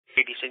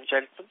Ladies and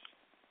gentlemen,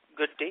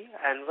 good day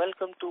and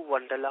welcome to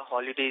Wonderla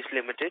Holidays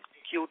Limited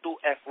Q2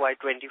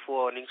 FY2024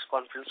 earnings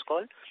conference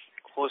call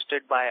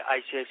hosted by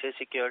ICICI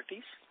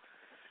Securities.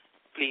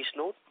 Please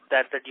note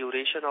that the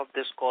duration of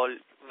this call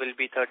will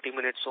be 30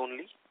 minutes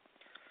only.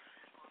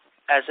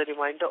 As a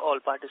reminder, all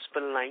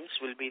participant lines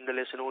will be in the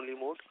listen-only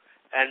mode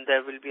and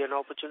there will be an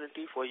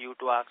opportunity for you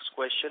to ask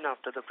questions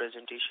after the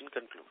presentation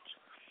concludes.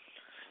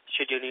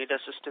 Should you need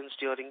assistance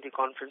during the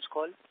conference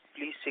call,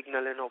 please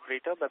signal an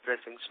operator by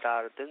pressing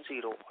star then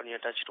 0 on your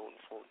touchtone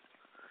phone.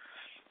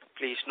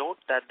 Please note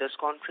that this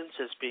conference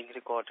is being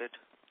recorded.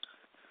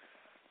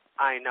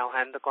 I now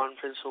hand the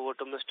conference over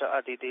to Mr.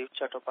 Adhidev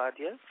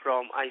Chattopadhyay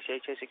from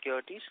ICICI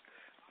Securities.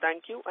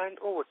 Thank you and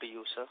over to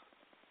you, sir.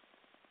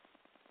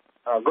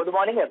 Good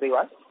morning,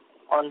 everyone.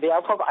 On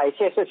behalf of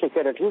ICICI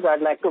Securities,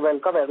 I'd like to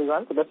welcome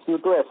everyone to the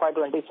Q2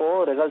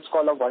 FY24 results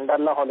call of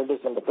Wonderla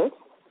Holidays Limited.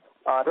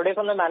 Today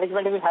from the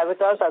management we have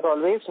with us, as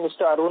always,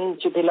 Mr. Arun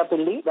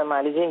Chittilapilli, the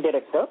Managing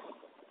Director,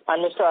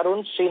 and Mr.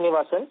 Arun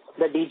Srinivasan,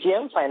 the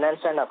DGM, Finance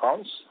and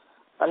Accounts.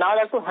 And now I'd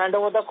like to hand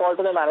over the call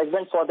to the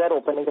management for their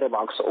opening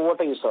remarks. Over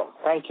to you, sir.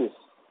 Thank you.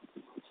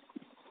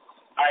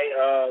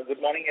 Hi,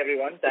 good morning,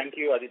 everyone. Thank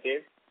you,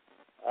 Adhidev.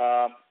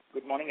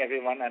 Good morning,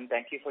 everyone, and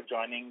thank you for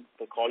joining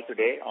the call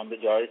today on the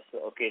joyous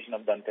occasion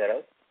of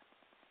Dhanteras.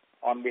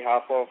 On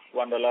behalf of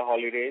Wonderla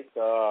Holidays,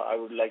 I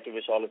would like to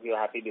wish all of you a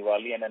happy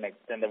Diwali and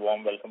extend a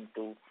warm welcome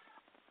to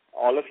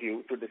all of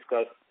you to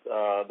discuss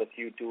the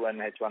Q2 and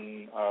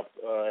H1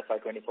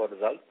 FY24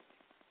 results.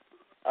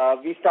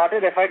 We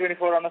started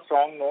FY24 on a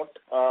strong note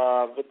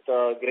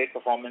with great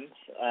performance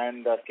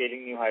and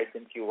scaling new heights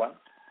in Q1.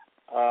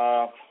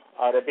 Our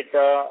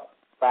EBITDA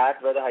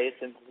PAT were the highest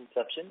since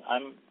inception.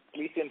 I'm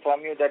pleased to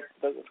inform you that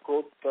the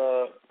growth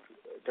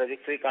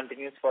trajectory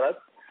continues for us.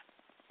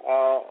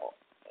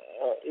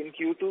 In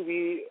Q2,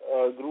 we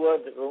grew a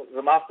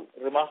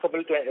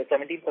remarkable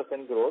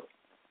 17% growth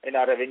in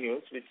our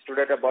revenues, which stood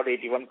at about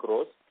 81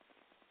 crores.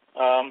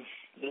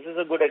 This is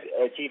a good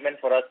achievement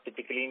for us,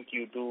 typically in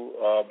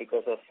Q2,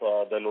 because of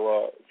the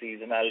lower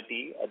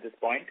seasonality at this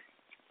point.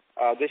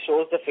 This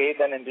shows the faith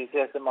and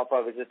enthusiasm of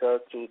our visitors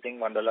choosing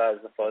Wonderla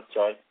as the first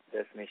choice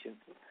destination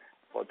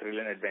for thrill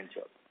and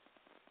adventure.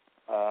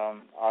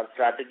 Our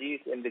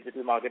strategies in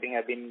digital marketing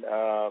have been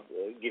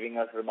giving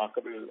us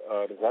remarkable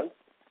results,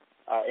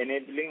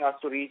 enabling us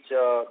to reach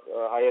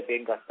higher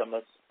paying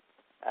customers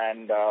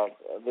and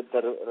with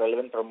the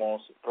relevant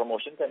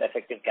promotions and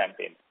effective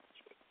campaigns.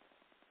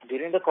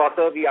 During the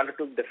quarter, we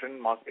undertook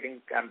different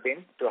marketing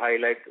campaigns to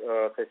highlight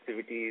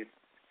festivities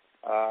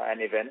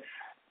and events.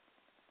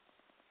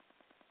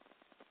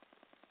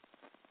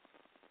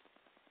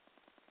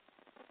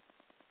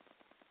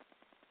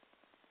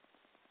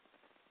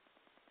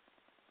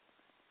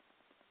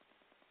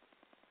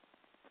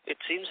 It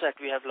seems that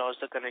we have lost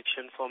the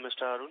connection for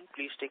Mr. Arun.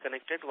 Please stay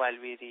connected while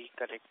we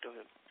reconnect to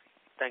him.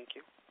 Thank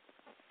you.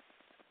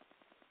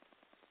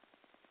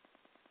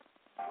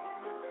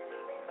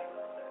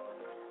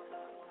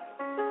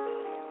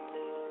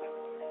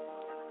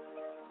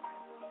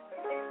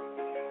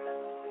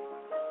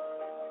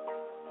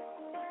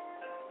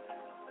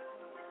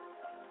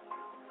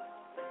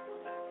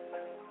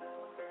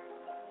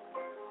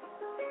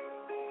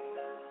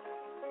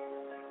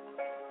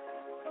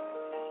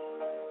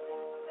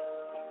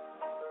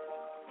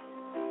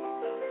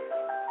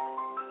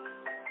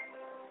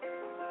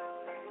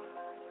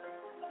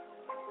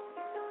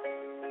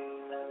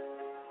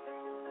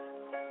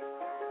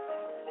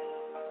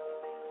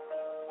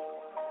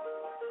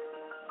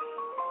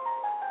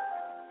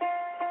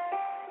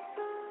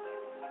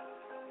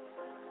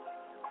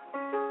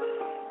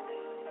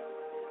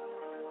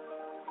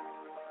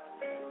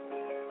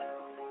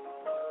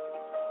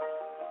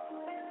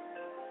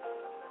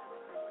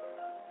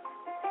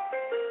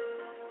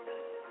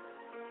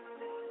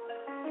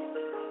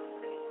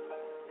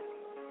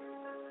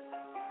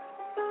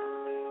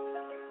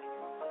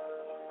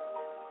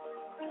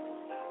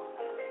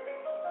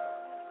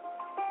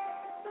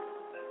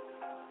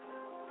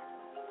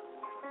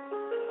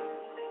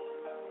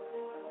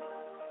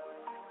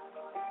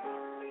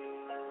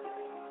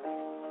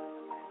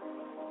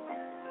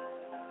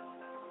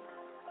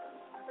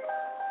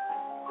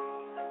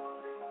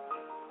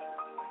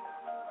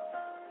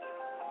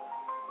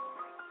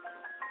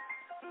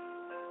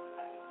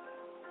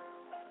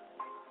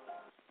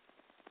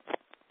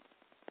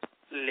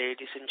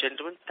 Ladies and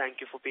gentlemen, thank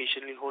you for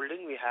patiently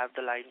holding. We have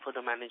the line for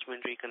the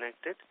management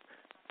reconnected.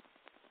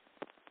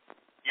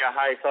 Yeah,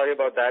 hi. Sorry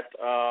about that.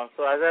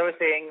 So as I was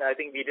saying, I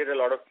think we did a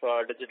lot of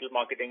digital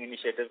marketing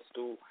initiatives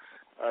to,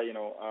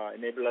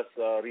 enable us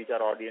reach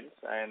our audience,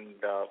 and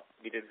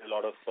we did a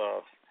lot of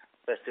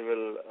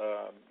festivals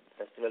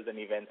and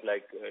events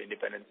like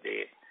Independence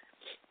Day,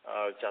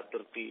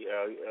 Chaturthi,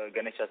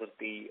 Ganesh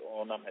Chaturthi,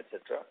 Onam,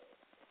 etc.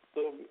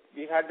 So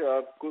we had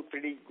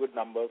pretty good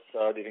numbers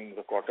during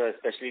the quarter,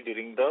 especially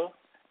during the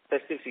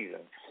festive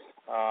season.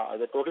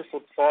 The total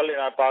footfall in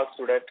our park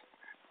stood at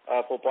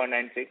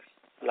 4.96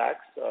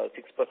 lakhs,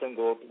 6%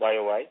 growth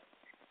YOY.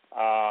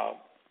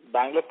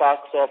 Bangalore Park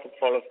saw a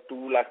footfall of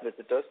 2 lakh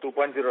visitors,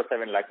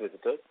 2.07 lakh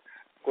visitors.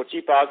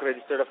 Kochi Park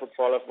registered a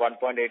footfall of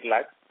 1.8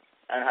 lakh,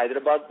 and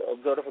Hyderabad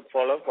observed a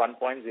footfall of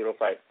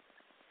 1.05.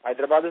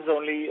 Hyderabad is the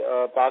only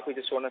park which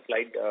has shown a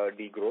slight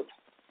degrowth.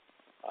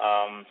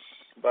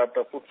 But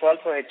the footfall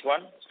for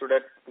H1 stood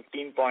at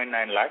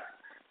 15.9 lakhs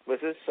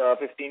versus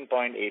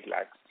 15.8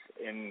 lakhs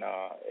in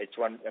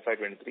H1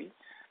 FY23,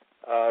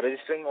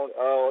 registering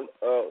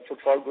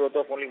footfall growth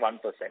of only 1%.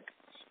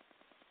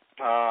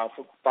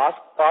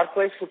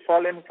 Park-wise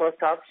footfall in first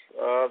half,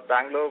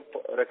 Bangalore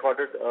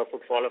recorded a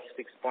footfall of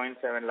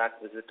 6.7 lakh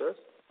visitors.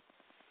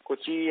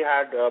 Kochi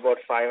had about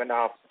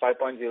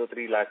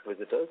 5.03 lakh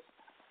visitors,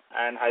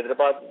 and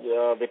Hyderabad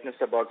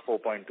witnessed about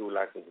 4.2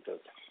 lakh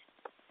visitors.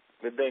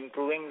 With the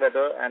improving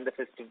weather and the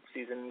festive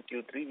season in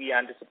Q3, we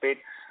anticipate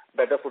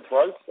better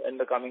footfalls in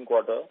the coming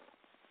quarter.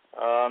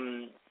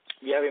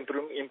 We have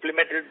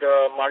implemented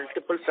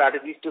multiple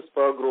strategies to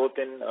spur growth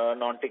in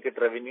non-ticket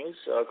revenues.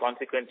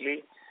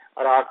 Consequently,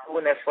 our R2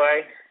 in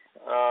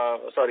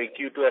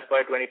Q2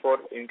 FY24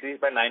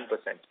 increased by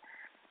 9%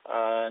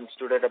 and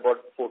stood at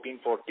about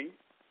 1440.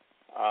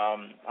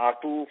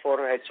 R2 for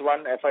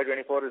H1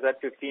 FY24 is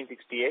at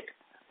 1568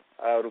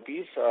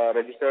 rupees,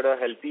 registered a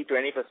healthy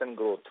 20%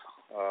 growth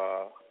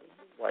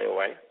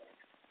YOY.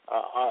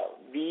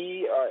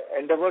 We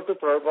endeavor to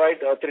provide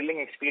thrilling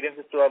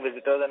experiences to our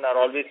visitors and are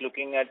always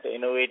looking at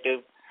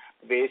innovative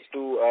ways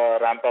to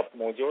ramp up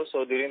mojo.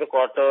 So during the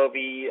quarter,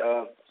 we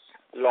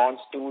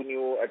launched 2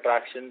 new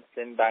attractions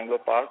in Bangalore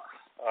Park,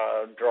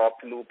 Drop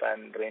Loop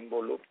and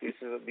Rainbow Loop.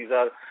 These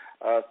are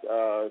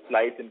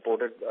slides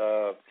imported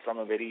from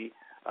a very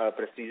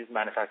prestigious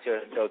manufacturer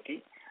in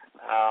Turkey.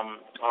 Our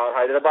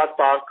Hyderabad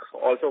Park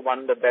also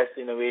won the Best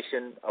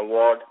Innovation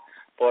Award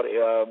for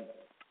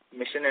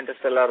Mission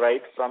Interstellar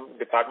Ride from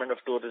Department of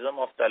Tourism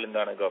of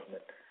Telangana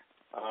government.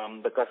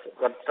 The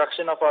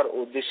construction of our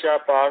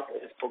Odisha Park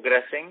is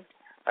progressing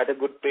at a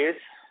good pace.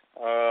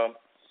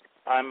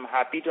 I'm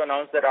happy to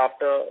announce that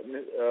after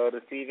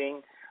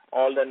receiving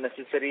all the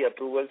necessary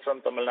approvals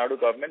from Tamil Nadu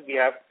government, we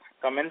have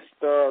commenced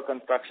the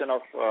construction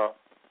of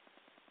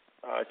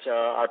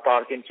our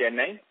park in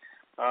Chennai.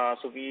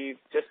 So we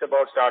just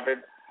about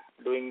started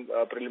doing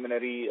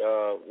preliminary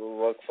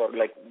work for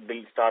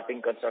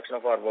starting construction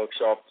of our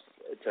workshops,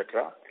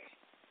 etc.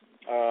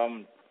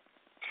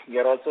 We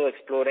are also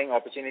exploring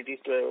opportunities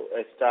to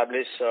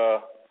establish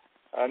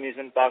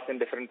amusement parks in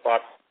different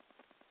parts.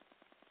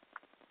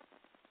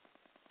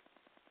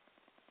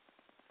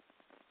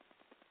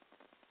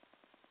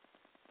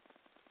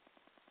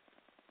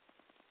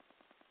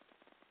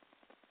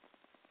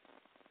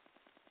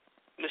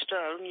 Mr.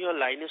 Arun, your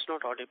line is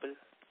not audible.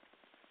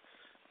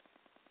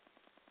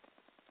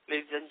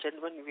 Ladies and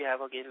gentlemen, we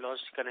have again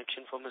lost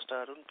connection for Mr.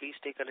 Arun. Please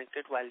stay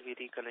connected while we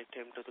reconnect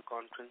him to the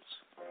conference.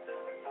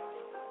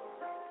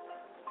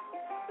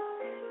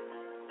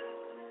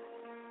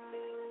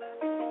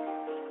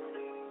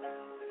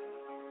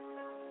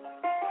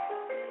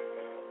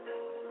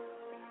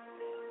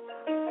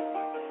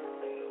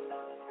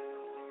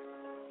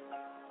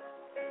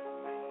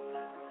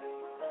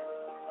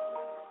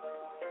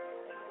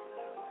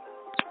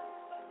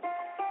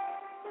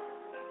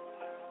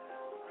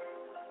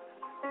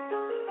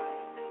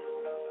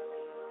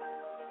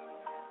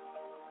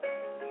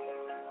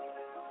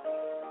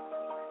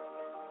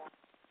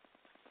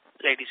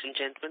 Ladies and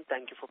gentlemen,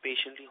 thank you for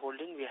patiently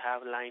holding. We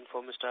have a line for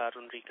Mr.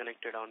 Arun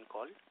reconnected on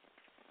call.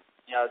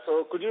 Yeah,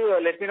 so could you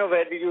let me know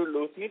where did you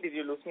lose me? Did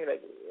you lose me did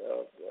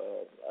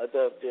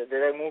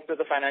I move to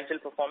the financial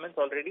performance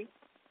already?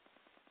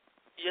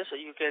 Yes, sir,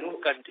 you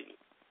can continue.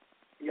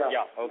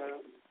 Yeah, okay.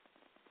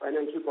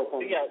 Financial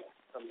performance.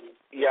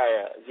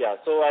 Yeah.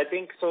 So I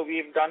think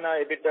we've done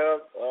a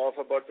EBITDA of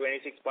about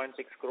 26.6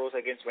 crores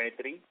against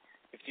 23,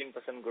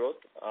 15%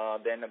 growth.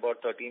 Then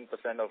about 13%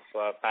 of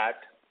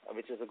PAT,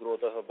 which is a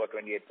growth of about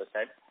 28%.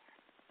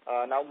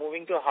 Now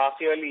moving to half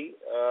yearly,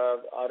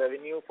 our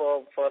revenue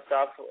for first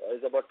half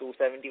is about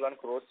 271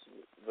 crores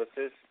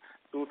versus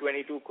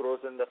 222 crores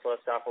in the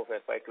first half of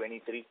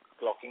FY23,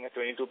 clocking a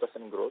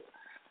 22% growth.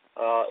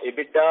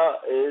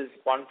 EBITDA is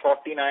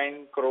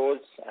 149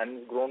 crores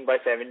and grown by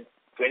 27%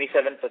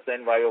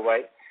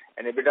 YOY,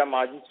 and EBITDA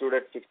margin stood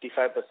at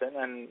 55%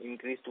 and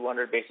increased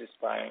 200 basis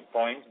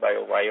points by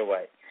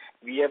YOY.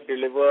 We have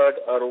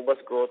delivered a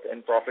robust growth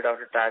in profit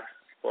after tax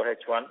for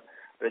H1,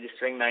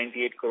 registering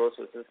 98 crores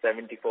versus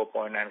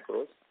 74.9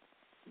 crores.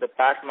 The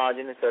PAT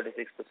margin is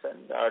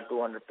 36%,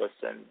 200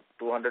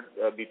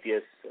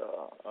 BPS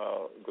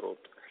growth.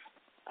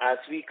 As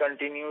we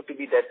continue to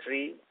be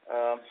debt-free,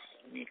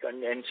 we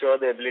can ensure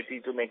the ability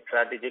to make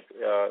strategic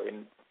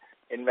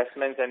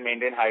investments and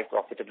maintain high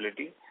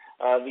profitability.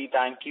 We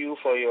thank you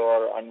for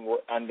your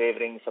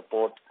unwavering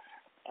support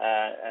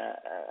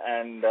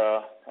and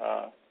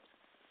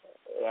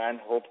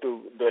hope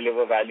to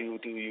deliver value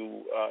to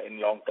you in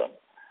long term.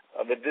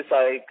 With this,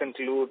 I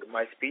conclude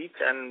my speech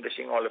and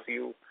wishing all of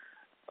you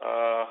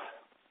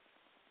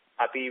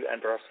happy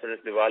and prosperous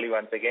Diwali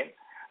once again.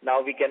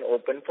 Now we can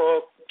open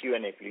for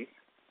Q&A, please.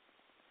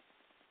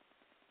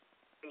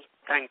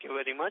 Thank you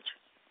very much.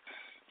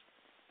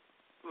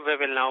 We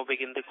will now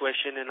begin the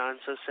question and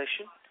answer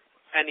session.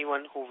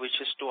 Anyone who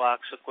wishes to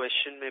ask a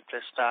question may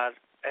press star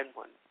and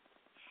 1.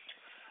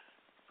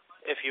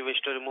 If you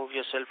wish to remove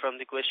yourself from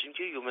the question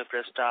queue, you may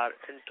press star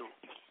and 2.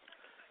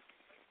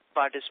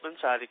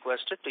 Participants are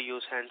requested to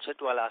use handset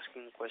while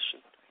asking a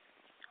question.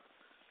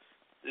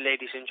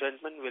 Ladies and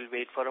gentlemen, we'll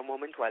wait for a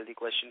moment while the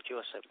question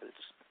queue assembles.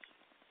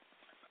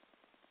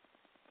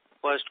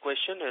 First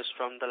question is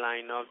from the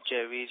line of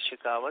Jaiveer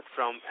Shekhawat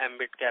from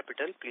Ambit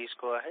Capital. Please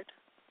go ahead.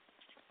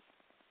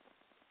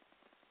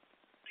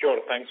 Sure.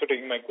 Thanks for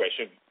taking my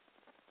question.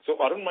 So,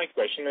 Arun, my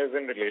question is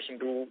in relation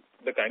to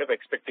the kind of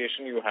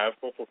expectation you have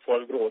for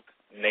footfall growth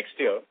next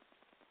year,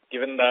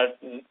 given that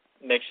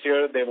next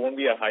year there won't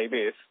be a high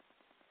base,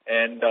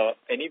 and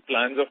any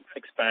plans of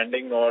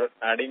expanding or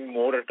adding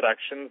more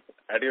attractions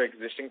at your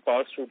existing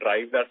parks to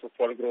drive that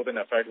footfall growth in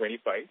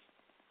FY25?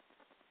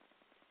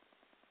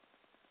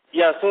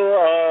 Yeah,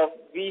 so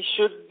we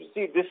should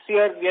see this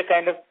year we are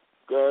kind of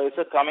it's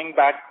a coming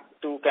back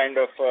to kind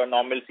of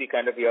normalcy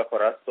kind of year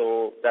for us.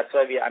 So that's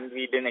why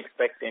we didn't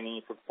expect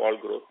any footfall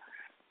growth.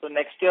 So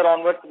next year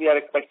onwards, we are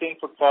expecting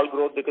footfall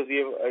growth because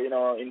we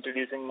are,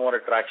 introducing more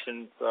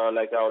attractions.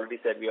 Like I already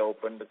said, we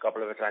opened a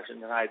couple of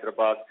attractions in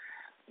Hyderabad.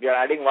 We are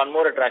adding one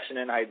more attraction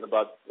in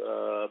Hyderabad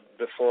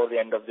before the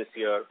end of this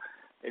year.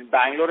 In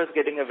Bangalore is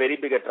getting a very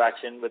big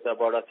attraction with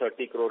about a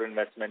 30 crore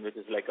investment, which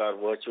is like our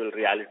virtual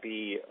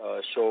reality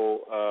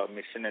show,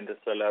 Mission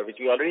Interstellar, which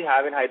we already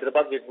have in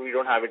Hyderabad, but we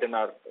don't have it in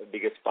our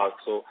biggest park.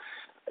 So,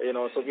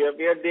 so we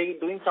are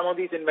doing some of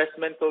these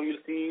investments. So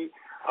you'll see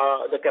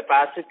the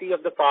capacity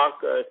of the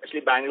park, especially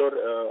Bangalore,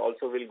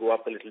 also will go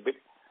up a little bit.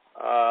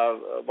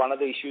 One of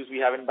the issues we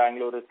have in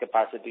Bangalore is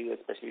capacity,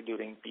 especially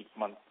during peak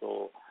months.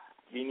 So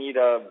we need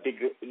a big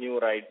new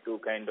ride to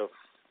kind of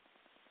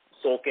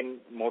soak in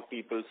more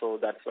people, so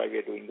that's why we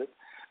are doing this.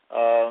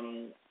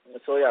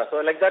 So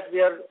like that, we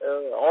are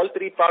all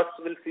three parks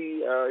will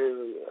see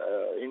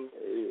in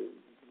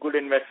good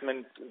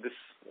investment this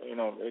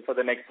for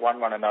the next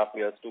 1.5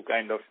 years to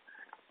kind of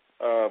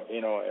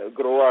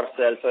grow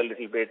ourselves a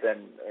little bit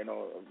and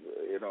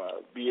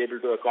be able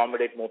to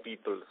accommodate more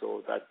people.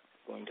 So that's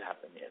going to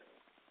happen. Yes.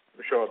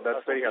 Sure,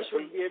 that's very helpful.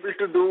 We should be able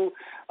to do.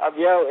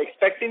 We are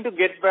expecting to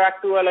get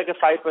back to like a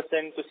 5%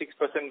 to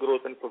 6%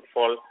 growth in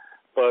footfall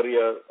per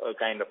year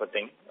kind of a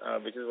thing,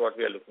 which is what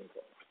we are looking for.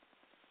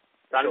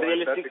 It's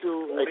unrealistic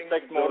to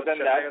expect more than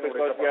that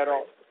because we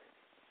are...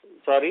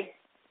 Sorry?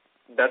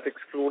 That's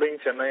excluding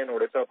Chennai and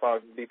Odisha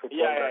Park, the footfall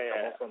that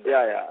comes from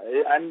there.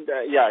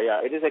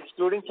 It is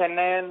excluding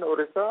Chennai and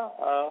Odisha.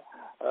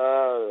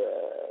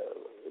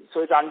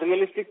 So it's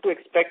unrealistic to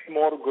expect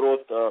more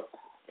growth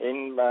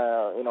in,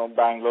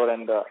 Bangalore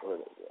and,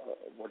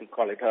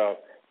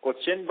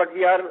 Cochin. But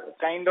we are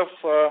kind of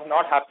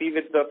not happy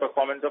with the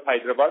performance of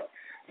Hyderabad.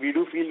 We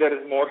do feel there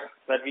is more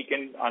that we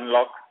can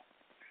unlock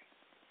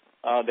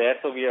there.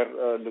 So we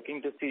are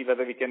looking to see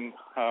whether we can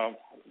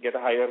get a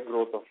higher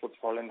growth of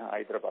footfall in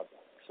Hyderabad.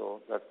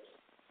 So that's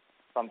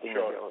something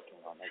that we are working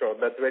on. Sure,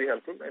 that's very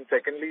helpful. And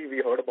secondly,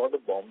 we heard about the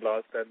bomb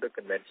blast at the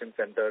convention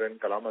center in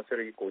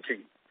Kalamassery,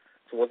 Kochi.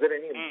 So was there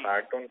any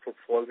impact on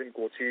footfalls in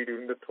Kochi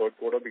during the third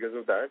quarter because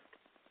of that?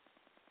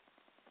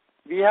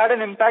 We had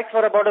an impact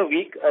for about a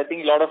week. I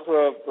think a lot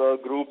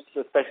of groups,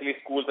 especially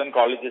schools and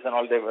colleges and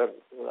all, they were,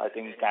 I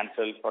think,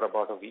 cancelled for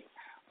about a week.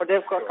 But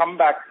they've come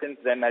back since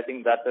then. I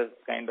think that is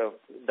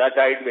that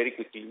died very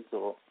quickly.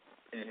 So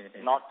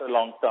not a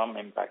long-term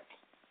impact.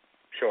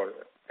 Sure.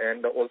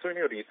 And also in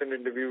your recent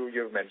interview,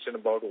 you've mentioned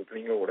about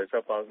opening your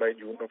Odisha Park by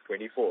June of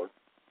 24.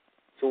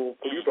 So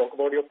could you talk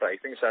about your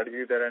pricing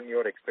strategy there and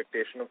your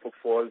expectation of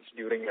footfalls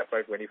during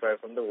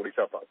FY25 from the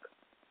Odisha Park?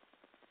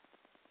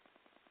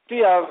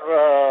 See,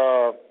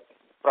 our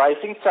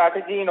pricing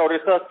strategy in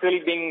Odisha is still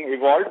being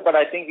evolved, but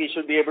I think we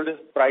should be able to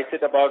price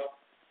it about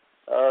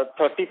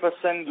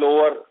 30%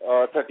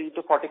 lower, 30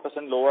 to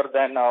 40% lower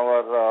than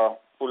our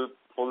full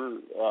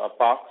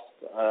parks,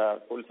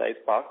 full-size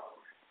parks.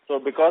 So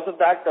because of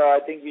that,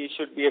 I think we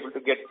should be able to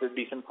get a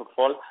decent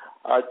footfall.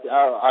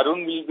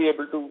 Arun will be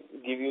able to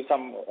give you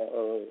some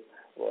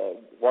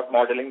what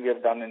modeling we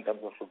have done in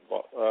terms of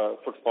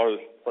footfall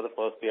for the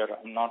first year.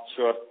 I'm not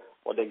sure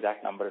what the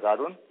exact number is.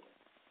 Arun?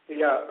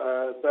 Yeah,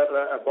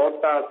 sir,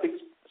 about 6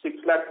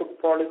 lakh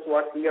footfall is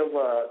what we have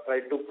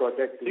tried to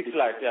project. 6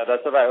 lakh, yeah,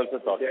 that's what I also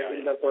thought. Yeah,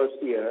 in the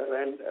first year.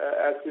 And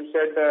as you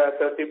said,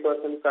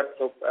 30% cut,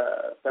 so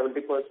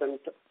 70%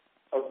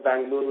 of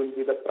Bangalore will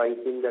be the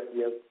pricing that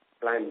we have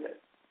planned.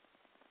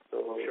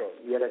 So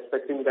we are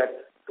expecting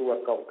that to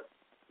work out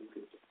in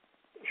future.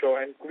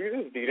 Sure, and could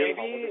you just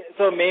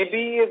detail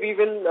maybe we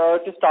will,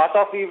 to start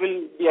off, we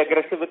will be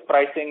aggressive with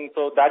pricing.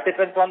 So that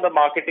depends on the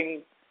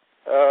marketing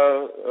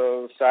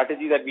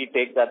strategy that we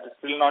take. That is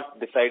still not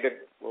decided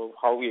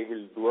how we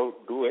will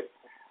do it.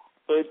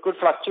 So it could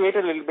fluctuate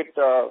a little bit.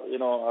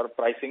 Our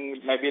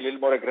pricing might be a little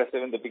more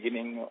aggressive in the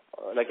beginning,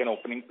 like an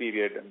opening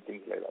period and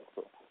things like that.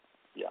 So,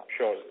 yeah.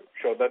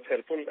 Sure, that's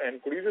helpful.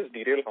 And could you just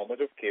detail how much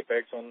of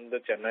capex on the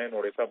Chennai and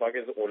Odisha Park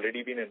has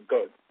already been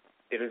incurred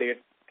till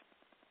date?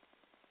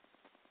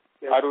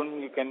 Yes.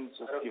 Arun, you can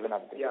just give an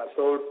update. Yeah,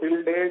 so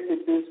till date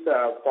it is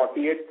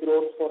 48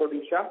 crores for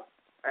Odisha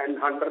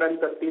and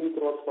 113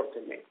 crores for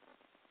Chennai.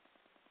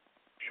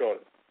 Sure.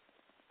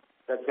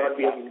 That's what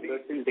we have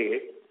incurred till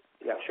date.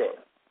 Yeah, sure.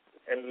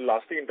 And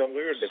lastly, in terms of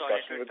your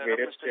discussion with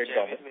various Mr. state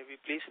Chairman, governments. may we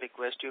please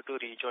request you to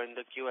rejoin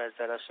the queue as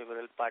there are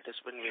several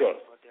participants Sure.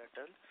 waiting for their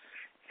turn.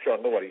 Sure,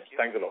 no worries.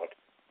 Thanks a lot.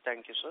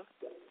 Thank you, sir.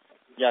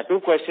 Yeah, 2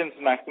 questions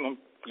maximum,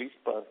 please.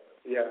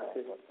 Yeah.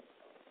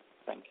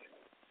 Thank you.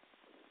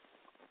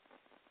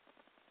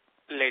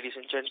 Ladies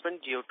and gentlemen,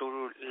 due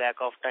to lack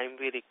of time,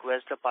 we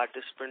request the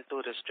participant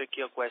to restrict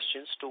your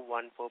questions to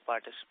 1 per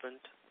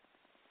participant.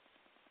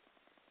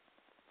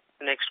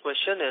 Next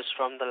question is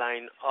from the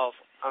line of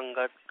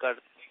Angad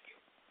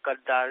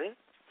Kaddare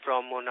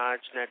from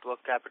Monarch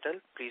Network Capital.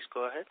 Please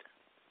go ahead.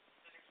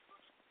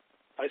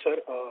 Hi, sir.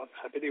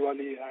 Happy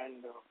Diwali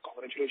and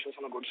congratulations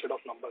on a good set of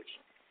numbers.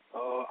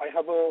 I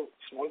have a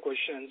small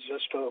question,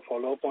 just a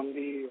follow-up on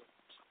the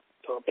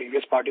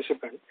previous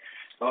participant.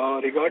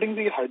 Regarding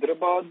the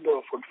Hyderabad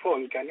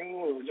footfall, can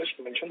you just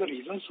mention the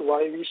reasons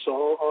why we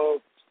saw a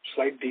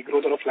slight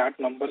degrowth or flat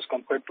numbers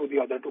compared to the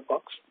other 2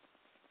 parks?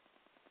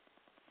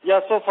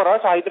 Yeah, so for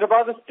us,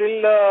 Hyderabad is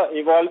still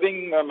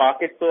evolving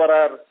market, so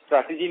our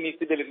strategy needs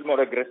to be a little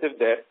more aggressive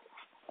there.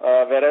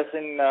 Whereas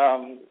in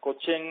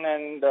Cochin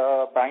and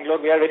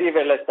Bangalore, we are very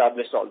well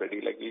established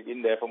already. Like we've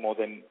been there for more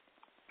than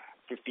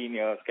 15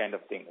 years kind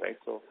of thing, right?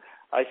 So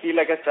I feel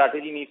like a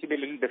strategy needs to be a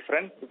little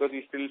different because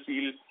we still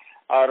feel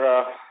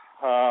our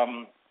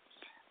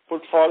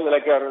footfall,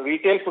 like our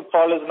retail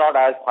footfall is not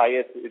as high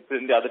as it's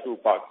in the other 2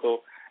 parks.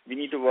 So we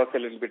need to work a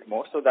little bit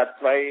more. So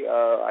that's why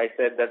I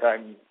said that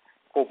I'm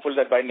hopeful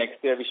that by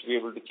next year we should be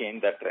able to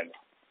change that trend.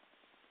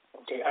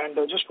 Okay, and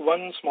just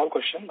one small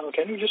question.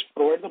 Can you just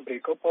provide the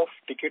breakup of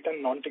ticket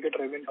and non-ticket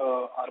revenue,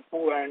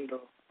 ARPU, and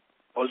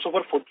also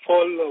for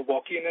footfall,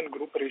 walk-in and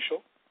group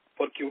ratio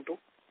for Q2?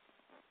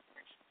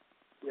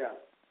 Yeah.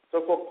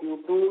 So for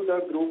Q2, the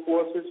group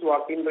versus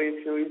walk-in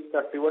ratio is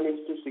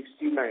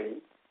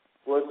 31:69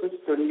 versus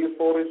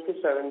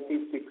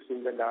 24:76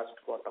 in the last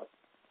quarter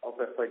of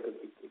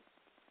FY23.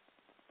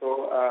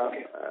 So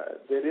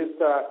there is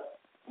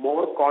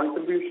more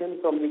contribution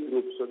from the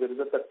group. So there is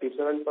a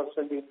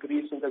 37%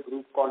 increase in the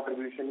group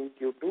contribution in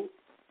Q2,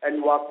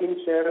 and walk-in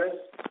share is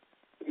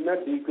in a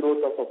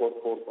degrowth of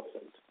about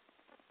 4%.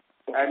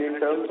 And in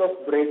terms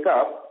of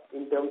breakup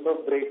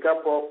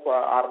of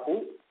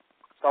ARPU,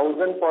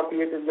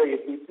 1,048 is the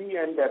ATP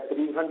and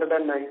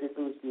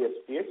 392 is the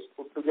SPH.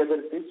 Put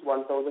together it is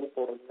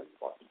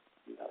 1,440.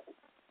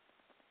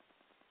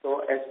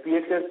 So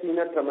SPH has seen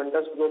a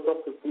tremendous growth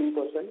of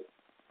 15%.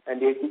 And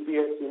ATP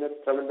has seen a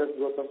tremendous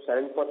growth of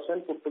 7%,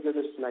 put together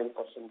is 9%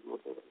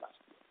 growth over last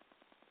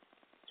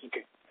year.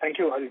 Okay. Thank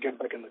you. I'll get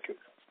back in the queue.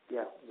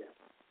 Yeah.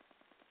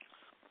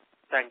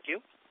 Thank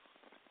you.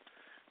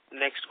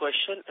 Next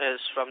question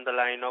is from the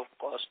line of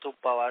Kaustubh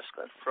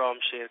Pawaskar from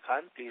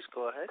Sharekhan. Please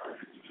go ahead.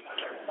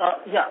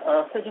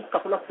 So just a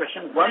couple of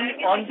questions. One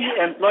on the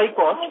employee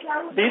cost.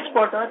 This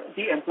quarter,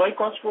 the employee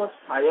cost was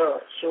higher.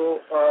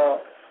 So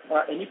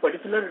any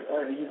particular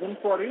reason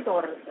for it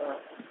or...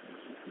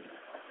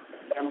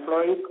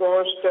 Employee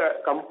cost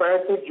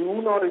compared to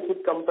June, or is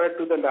it compared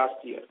to the last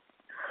year?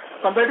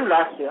 Compared to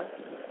last year.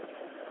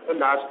 So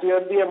last year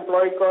the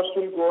employee cost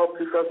will go up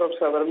because of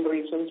several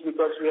reasons,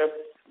 because we have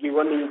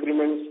given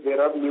increments,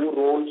 there are new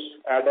roles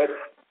added,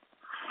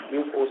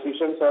 new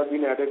positions have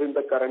been added in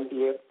the current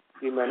year,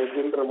 the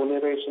management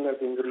remuneration has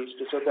increased.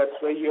 So that's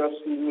why you are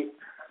seeing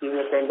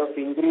a kind of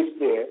increase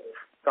there.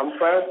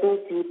 Compared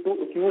to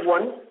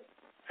Q1,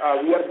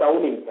 we are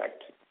down in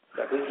fact.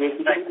 That is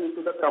basically due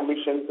to the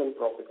commissions and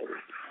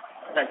profitability.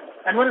 Right.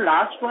 And one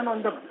last one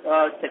on the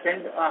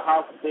second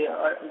half.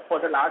 For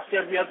the last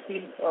year, we have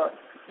seen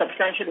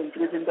substantial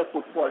increase in the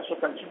footfall. So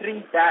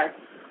considering that,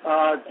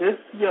 this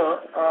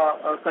year,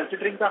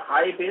 considering the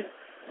high base,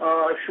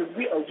 should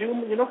we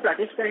assume,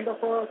 flattish kind of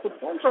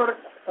footfalls, or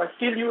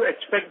still you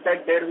expect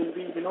that there will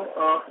be,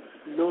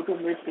 low to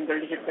mid single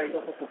digit kind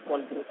of a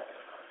footfall growth?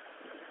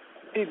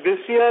 See, this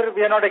year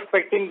we are not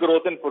expecting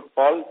growth in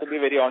footfall, to be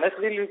very honest.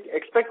 We'll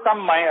expect some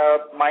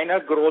minor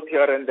growth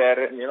here and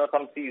there,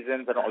 some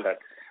seasons and all that.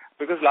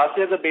 Because last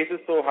year the base is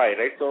so high,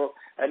 right? So,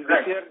 and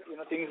this year,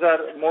 things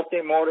are more,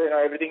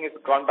 everything is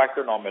gone back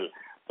to normal.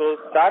 So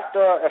that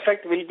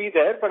effect will be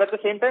there, but at the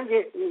same time,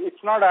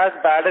 it's not as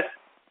bad as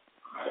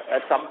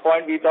at some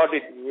point we thought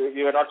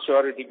we were not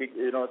sure it will be,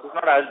 it's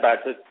not as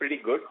bad, so it's pretty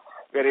good.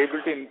 We're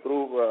able to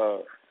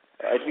improve,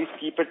 at least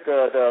keep it,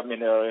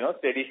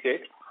 steady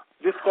state.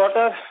 This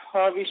quarter,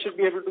 we should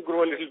be able to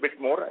grow a little bit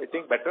more, I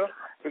think better,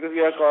 because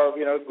we are,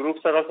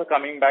 groups are also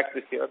coming back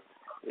this year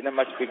in a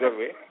much bigger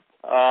way.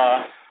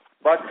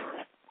 But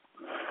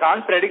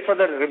can't predict for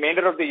the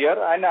remainder of the year,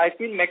 and I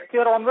feel next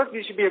year onwards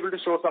we should be able to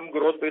show some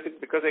growth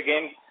because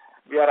again,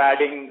 we are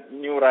adding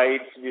new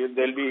rides.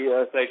 There'll be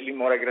slightly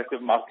more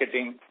aggressive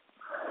marketing,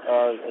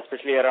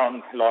 especially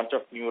around launch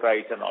of new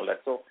rides and all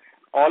that. So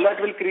all that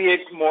will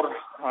create more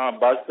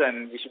buzz,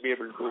 and we should be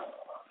able to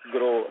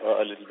grow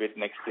a little bit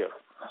next year.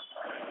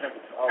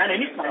 And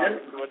any final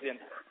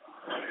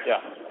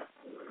Yeah.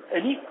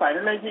 Any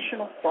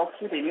finalization of talks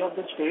with any of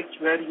the states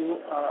where you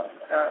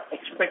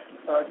expect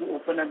to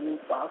open a new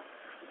park?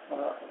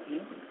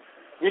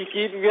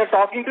 We are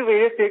talking to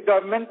various state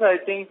governments. I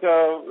think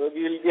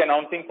we will be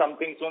announcing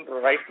something soon.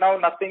 Right now,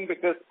 nothing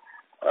because,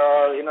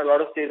 a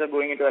lot of states are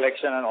going into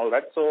election and all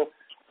that. So,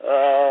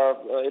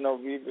 there's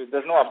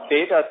no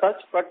update as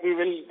such, but we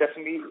will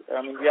definitely,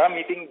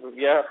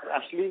 we are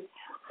actually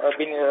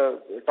been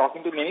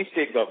talking to many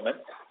state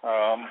governments.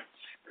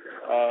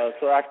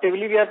 So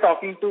actively we are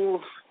talking to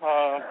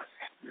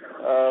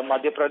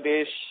Madhya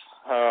Pradesh,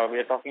 we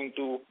are talking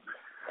to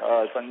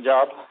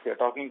Punjab, we are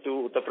talking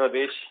to Uttar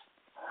Pradesh,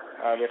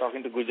 we are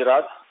talking to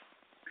Gujarat.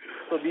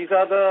 So these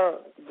are the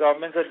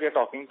governments that we are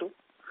talking to.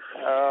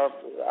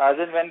 As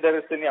and when there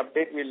is any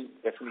update, we'll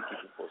definitely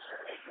keep you posted.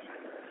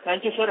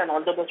 Thank you, sir, and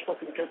all the best for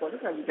future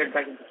projects. I will get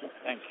back into it.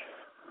 Thank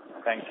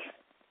you. Thank you.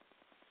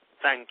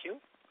 Thank you.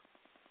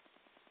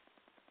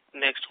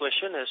 Next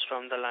question is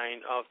from the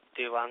line of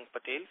Devang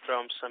Patel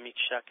from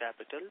Samiksha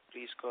Capital.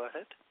 Please go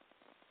ahead.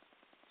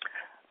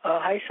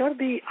 Hi, sir.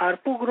 The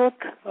ARPU growth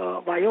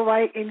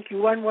YOY in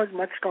Q1 was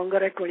much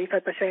stronger at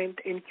 25%.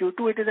 In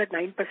Q2, it is at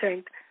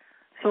 9%.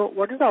 So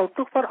what is the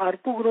outlook for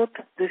ARPU growth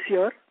this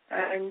year?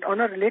 And on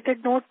a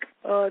related note,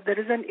 there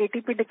is an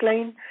ATP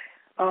decline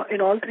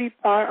in all three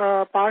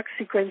parks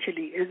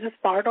sequentially. Is this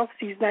part of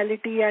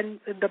seasonality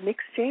and the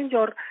mix change,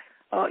 or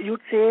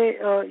you'd say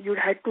you'd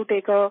had to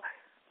take a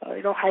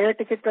higher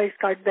ticket price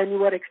cut than you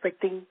were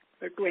expecting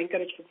to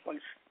encourage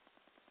footfalls?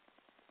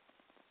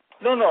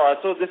 No.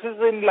 So this is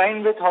in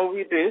line with how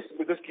it is,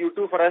 because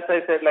Q2 for us,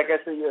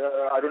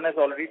 Arun has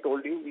already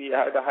told you, we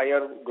had a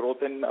higher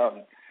growth in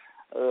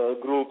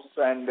groups,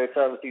 and it's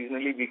a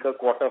seasonally weaker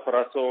quarter for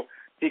us. So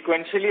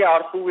sequentially,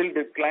 ARPU will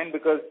decline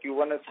because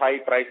Q1 is high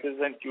prices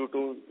and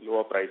Q2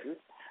 lower prices,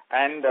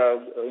 and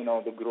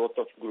the growth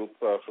of group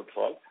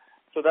footfall.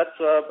 So that's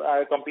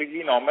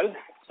completely normal.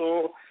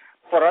 So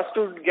for us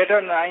to get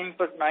a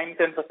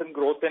 9-10%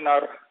 growth in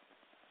our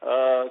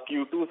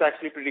Q2 is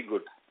actually pretty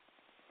good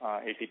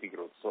ATP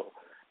growth. So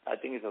I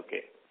think it's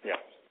okay. Yeah.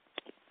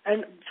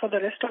 And for the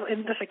rest of,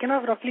 in the second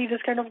half, roughly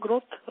this kind of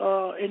growth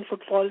in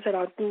footfalls and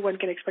ARPU one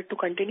can expect to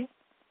continue?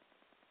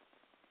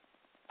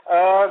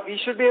 We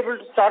should be able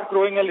to start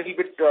growing a little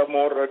bit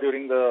more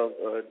during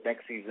the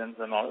next seasons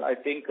and all. I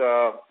think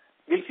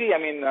we'll see.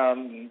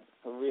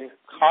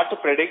 Hard to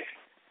predict,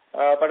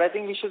 but I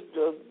think we should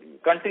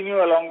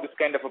continue along this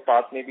kind of a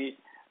path, maybe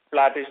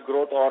flattish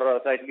growth or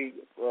slightly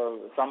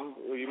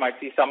you might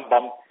see some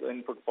bumps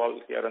in footfall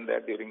here and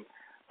there during,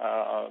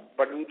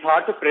 but it's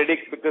hard to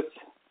predict because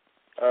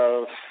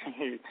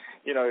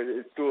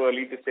it's too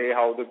early to say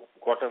how the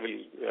quarter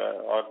will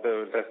or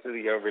the rest of the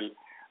year will.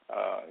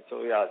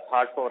 So yeah, it's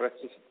hard for us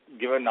to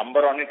give a number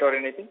on it or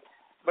anything,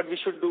 but we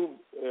should do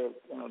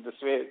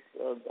this way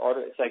or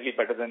slightly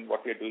better than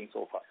what we are doing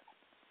so far.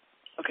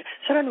 Okay.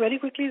 Sir, and very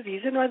quickly,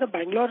 reason why the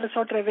Bangalore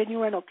resort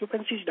revenue and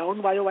occupancy is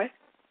down YOY?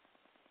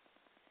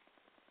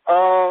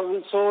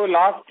 So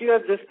last year,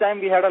 this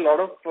time we had a lot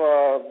of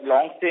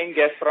long-staying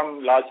guests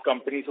from large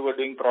companies who were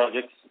doing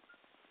projects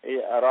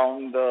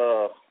around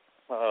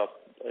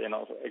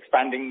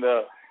expanding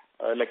the,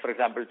 like for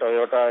example,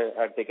 Toyota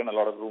had taken a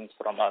lot of rooms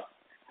from us,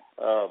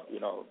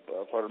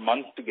 for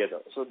months together.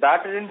 So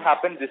that didn't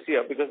happen this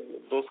year because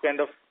those kind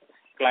of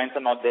clients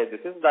are not there this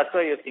year. That's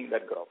why you're seeing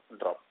that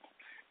drop.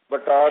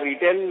 But our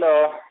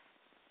retail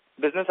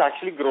business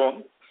actually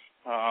grown.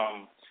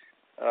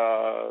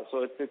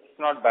 So it's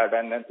not bad.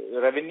 And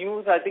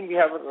revenues, I think we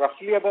have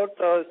roughly about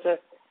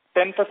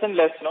 10%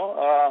 less,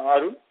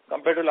 Arun,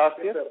 compared to last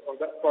year?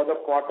 For the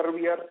quarter,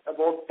 we are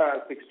about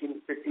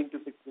 15 to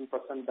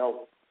 16% down.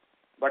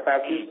 But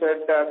as you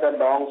said, the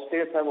long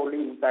stays have only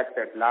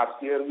impacted.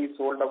 Last year, we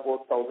sold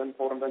about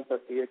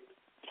 1,438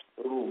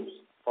 rooms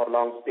for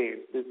long stays.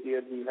 This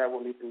year, we have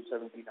only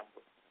 270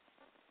 numbers.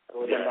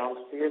 So the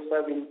long stays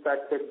have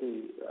impacted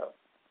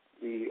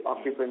the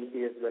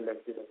occupancy as well as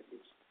the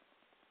revenues.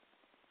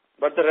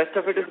 But the rest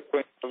of it is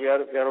going. So we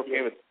are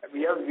okay with it.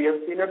 We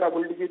have seen a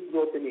double-digit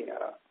growth in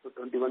ARR. So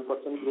 21%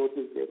 growth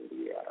is there in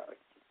the ARR.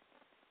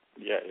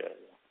 Yeah.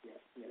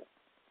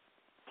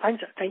 Fine,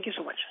 sir. Thank you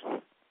so much.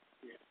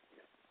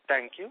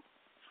 Thank you.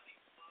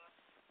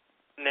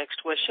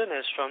 Next question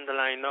is from the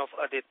line of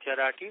Aditya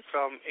Rathi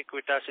from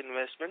Equitas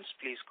Investments.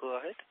 Please go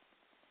ahead.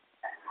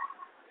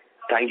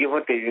 Thank you for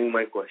taking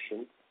my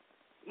question.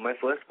 My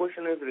first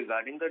question is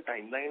regarding the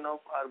timeline of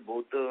our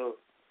both the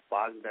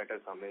parks that are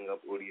coming up,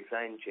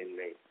 Odisha and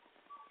Chennai.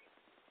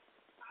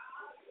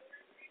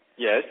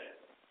 Yes.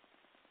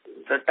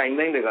 The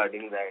timeline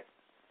regarding that,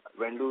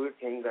 when do you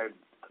think that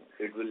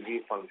it will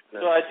be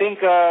functional? So I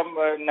think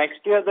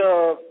next year,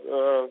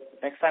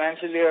 next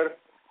financial year,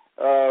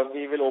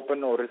 we will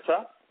open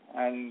Odisha,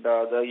 and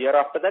the year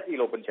after that,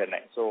 we'll open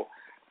Chennai. So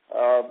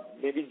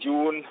maybe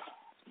June,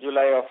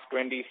 July of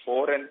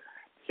 24, and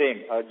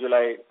same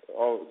July,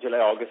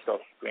 August of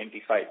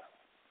 25.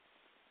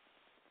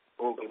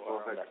 Okay,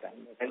 perfect.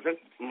 And sir,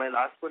 my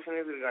last question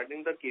is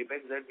regarding the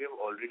capex that we have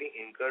already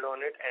incurred on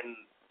it and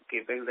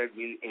capex that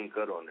we'll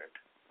incur on it.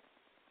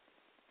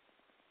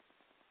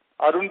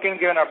 Arun can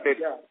give an update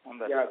on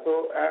that. Yeah,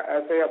 so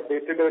as I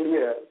updated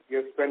earlier, we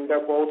have spent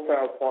about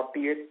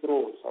 48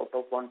 crores out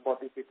of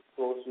 146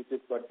 crores which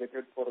is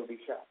budgeted for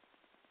Odisha.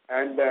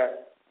 And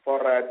for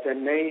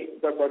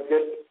Chennai, the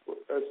budget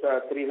is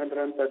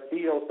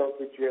 330, out of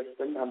which we have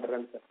spent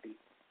 130.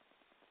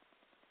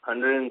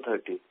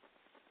 130.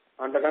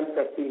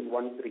 113,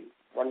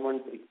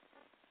 113.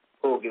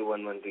 Okay,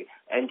 113.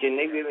 And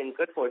Chennai, we have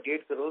incurred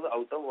 48 crores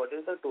out of what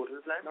is the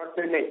total plan? Not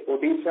Chennai.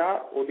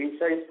 Odisha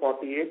is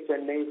 48,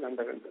 Chennai is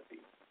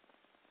 130.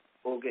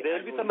 Okay. There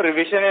will be some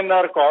revision in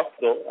our cost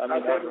though. I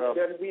mean, there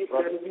will be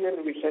a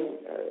revision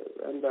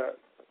in the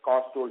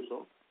cost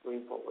also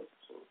going forward.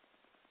 So,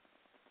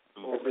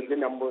 with the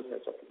numbers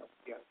as of now.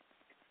 Yeah.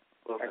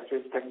 Okay.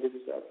 Actual spend is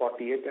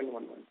 48 and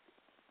 113.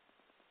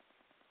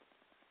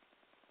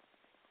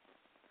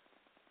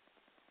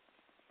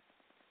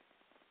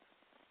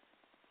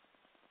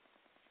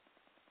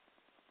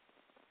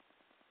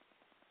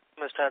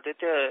 Mr.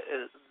 Aditya,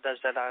 does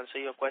that answer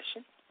your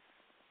question?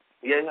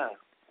 Yeah.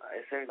 I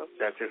said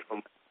that's it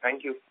from.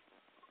 Thank you.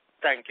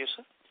 Thank you,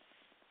 sir.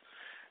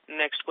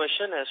 Next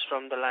question is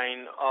from the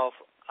line of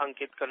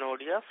Ankit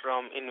Kanodia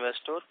from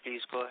Investor.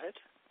 Please go ahead.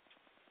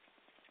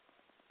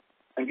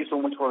 Thank you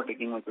so much for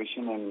taking my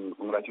question and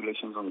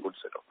congratulations on good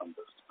set of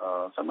numbers.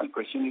 So my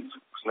question is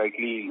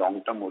slightly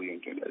long-term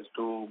oriented as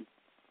to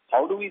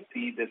how do we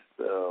see this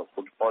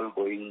footfall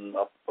going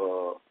up,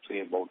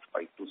 say about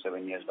 5 to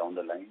 7 years down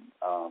the line?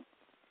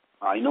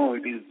 I know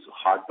it is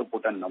hard to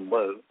put a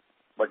number,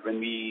 but when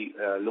we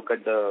look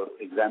at the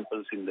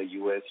examples in the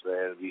US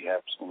where we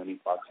have so many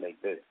parks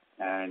like this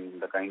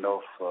and the kind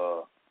of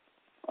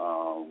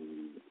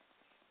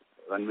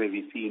runway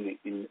we see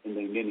in the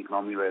Indian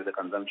economy where the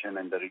consumption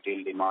and the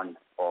retail demand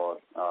for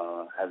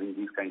having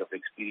these kind of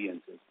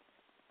experiences,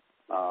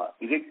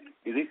 is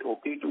it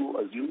okay to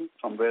assume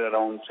somewhere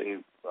around, say,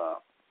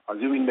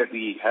 assuming that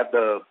we have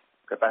the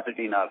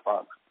capacity in our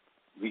parks,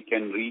 we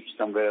can reach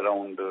somewhere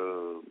around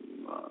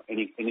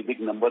any big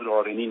number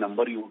or any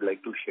number you would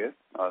like to share,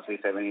 say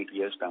 7, 8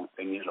 years down,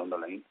 10 years down the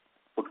line,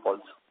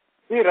 footfalls?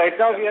 See, right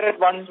now we are at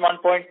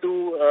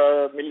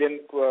 1.2 million.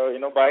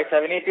 By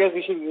 7, 8 years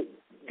we should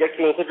get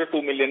closer to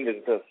 2 million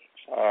visitors.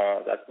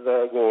 That's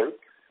the goal.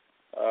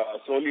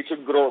 Slowly it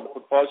should grow. The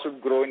footfall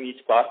should grow in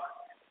each park.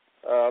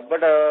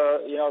 But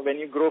when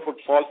you grow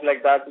footfalls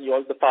like that,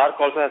 the park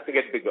also has to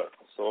get bigger.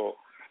 So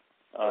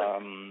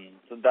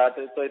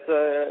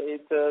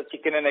it's a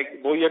chicken and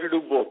egg. You have to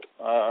do both.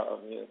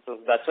 So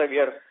that's why we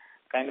are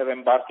kind of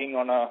embarking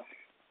on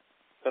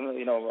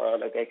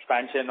like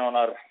expansion on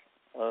our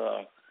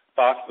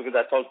parks, because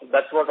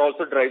that's what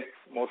also drives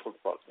more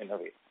footfalls in a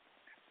way.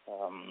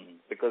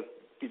 Because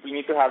people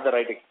need to have the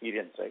right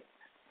experience, right?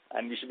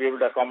 And we should be able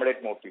to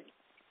accommodate more people.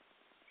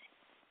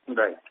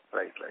 Right.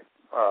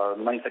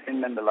 My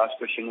second and the last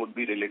question would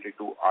be related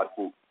to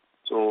ARPU.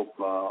 So,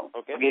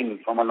 again,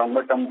 from a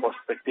longer term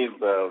perspective,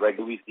 where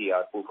do we see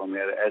ARPU from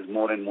here as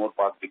more and more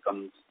park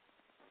becomes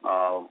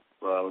the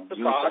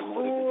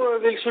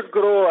ARPU should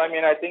grow. I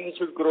mean, I think it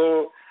should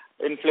grow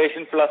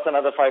inflation plus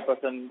another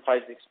 5%,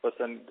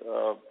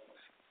 5-6%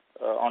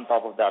 on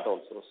top of that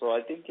also. So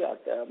I think,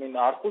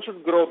 ARPU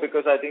should grow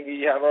because I think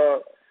we have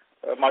a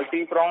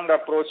multi-pronged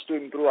approach to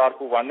improve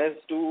ARPU. One is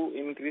to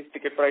increase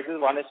ticket prices.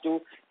 One is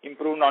to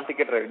improve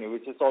non-ticket revenue,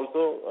 which is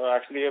also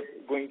actually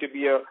going to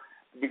be a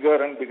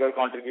bigger and bigger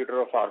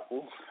contributor of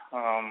ARPU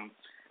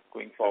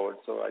going forward.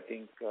 So I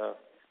think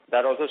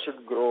that also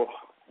should grow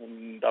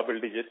in double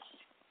digits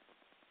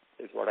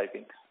is what I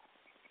think.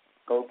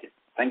 Okay.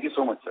 Thank you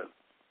so much, sir.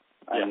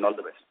 And all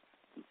the best.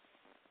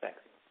 Thanks.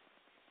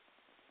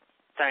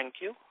 Thank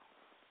you.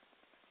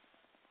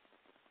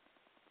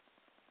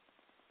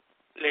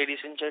 Ladies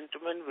and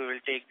gentlemen, we will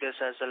take this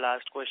as the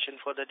last question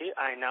for the day.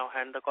 I now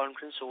hand the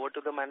conference over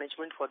to the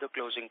management for the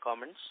closing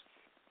comments.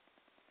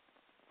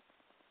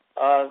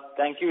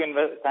 Thank you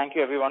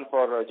everyone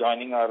for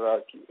joining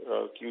our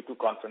Q2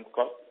 conference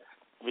call.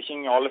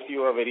 Wishing all of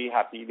you a very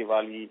happy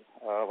Diwali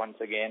once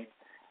again,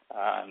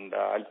 and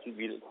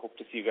we'll hope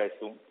to see you guys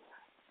soon.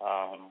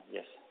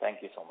 Yes,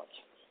 thank you so much.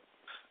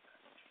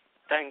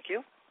 Thank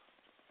you.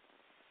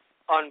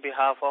 On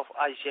behalf of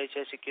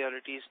ICICI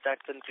Securities,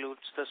 that concludes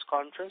this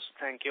conference.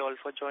 Thank you all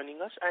for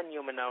joining us, and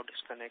you may now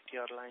disconnect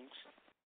your lines.